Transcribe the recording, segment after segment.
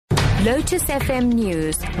Lotus FM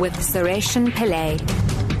News with SARESHEN Pillay.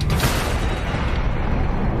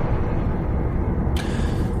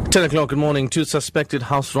 10 o'clock, good morning. 2 suspected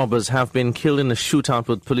house robbers have been killed in a shootout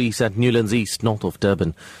with police at Newlands East, north of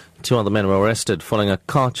Durban. 2 other men were arrested following a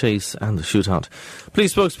car chase and the shootout.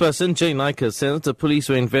 Police spokesperson Jay Naika says the police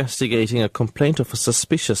were investigating a complaint of a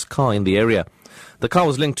suspicious car in the area. The car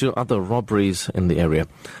was linked to other robberies in the area.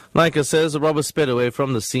 Naika says the robbers sped away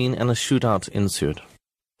from the scene and a shootout ensued.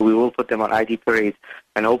 We will put them on ID parades,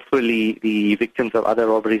 and hopefully the victims of other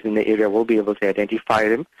robberies in the area will be able to identify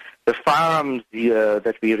them. The firearms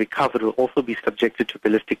that we recovered will also be subjected to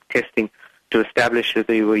ballistic testing to establish that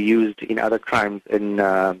they were used in other crimes in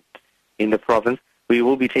the province. We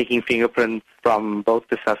will be taking fingerprints from both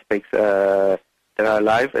the suspects that are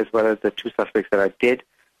alive as well as the 2 suspects that are dead.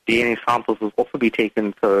 DNA samples will also be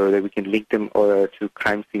taken so that we can link them to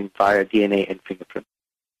crime scenes via DNA and fingerprints.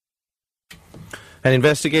 An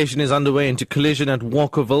investigation is underway into collision at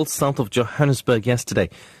Walkerville, south of Johannesburg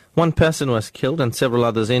yesterday. 1 person was killed and several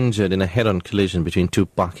others injured in a head-on collision between 2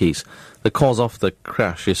 bakkies. The cause of the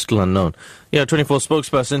crash is still unknown. ER24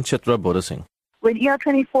 spokesperson Chitra Bodasing. When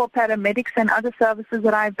ER24 paramedics and other services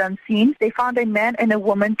arrived on scene, they found a man and a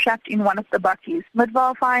woman trapped in one of the bakkies.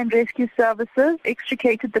 Midvale Fire and Rescue Services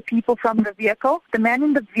extricated the people from the vehicle. The man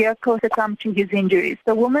in the vehicle succumbed to his injuries.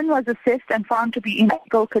 The woman was assessed and found to be in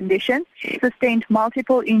critical condition. She sustained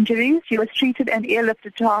multiple injuries. She was treated and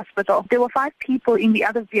airlifted to hospital. There were 5 people in the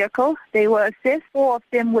other vehicle. They were assessed. 4 of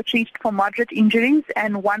them were treated for moderate injuries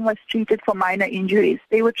and 1 was treated for minor injuries.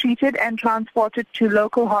 They were treated and transported to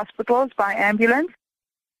local hospitals by ambulance.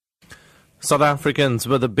 South Africans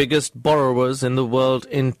were the biggest borrowers in the world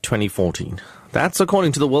in 2014. That's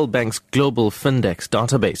according to the World Bank's global Findex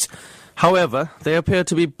database. However, they appear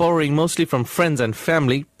to be borrowing mostly from friends and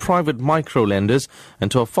family, private micro-lenders, and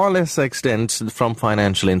to a far lesser extent from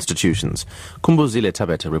financial institutions. Kumbuzile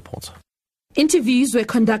Tabete reports. Interviews were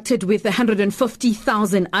conducted with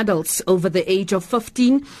 150,000 adults over the age of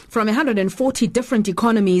 15 from 140 different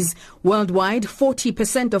economies. Worldwide,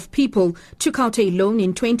 40% of people took out a loan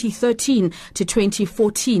in 2013 to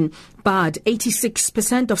 2014. But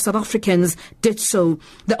 86% of South Africans did so.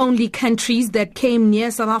 The only countries that came near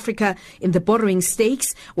South Africa in the borrowing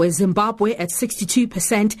stakes were Zimbabwe at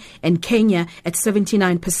 62% and Kenya at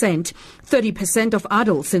 79%. 30% of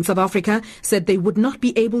adults in South Africa said they would not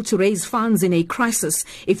be able to raise funds in a crisis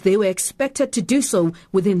if they were expected to do so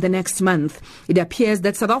within the next month. It appears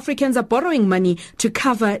that South Africans are borrowing money to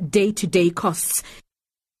cover day-to-day costs.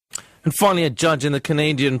 And finally, a judge in the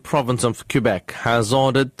Canadian province of Quebec has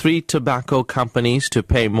ordered 3 tobacco companies to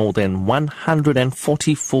pay more than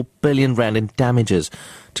 144 billion rand in damages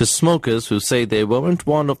to smokers who say they weren't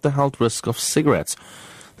warned of the health risk of cigarettes.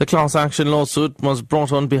 The class action lawsuit was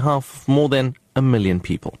brought on behalf of more than 1 million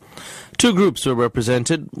people. 2 groups were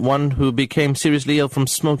represented, one who became seriously ill from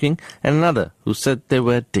smoking and another who said they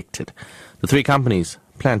were addicted. The 3 companies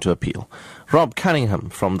plan to appeal. Rob Cunningham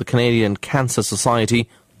from the Canadian Cancer Society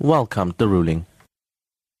welcomed the ruling.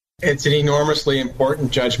 It's an enormously important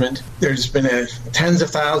judgment. There's been tens of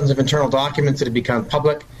thousands of internal documents that have become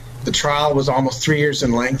public. The trial was almost 3 years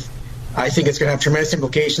in length. I think it's going to have tremendous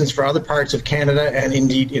implications for other parts of Canada and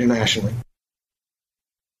indeed internationally.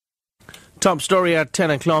 Top story at 10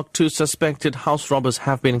 o'clock. 2 suspected house robbers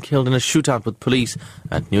have been killed in a shootout with police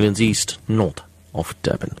at Newlands East, north of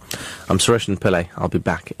Durban. I'm SARESHEN Pillay. I'll be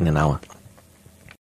back in an hour.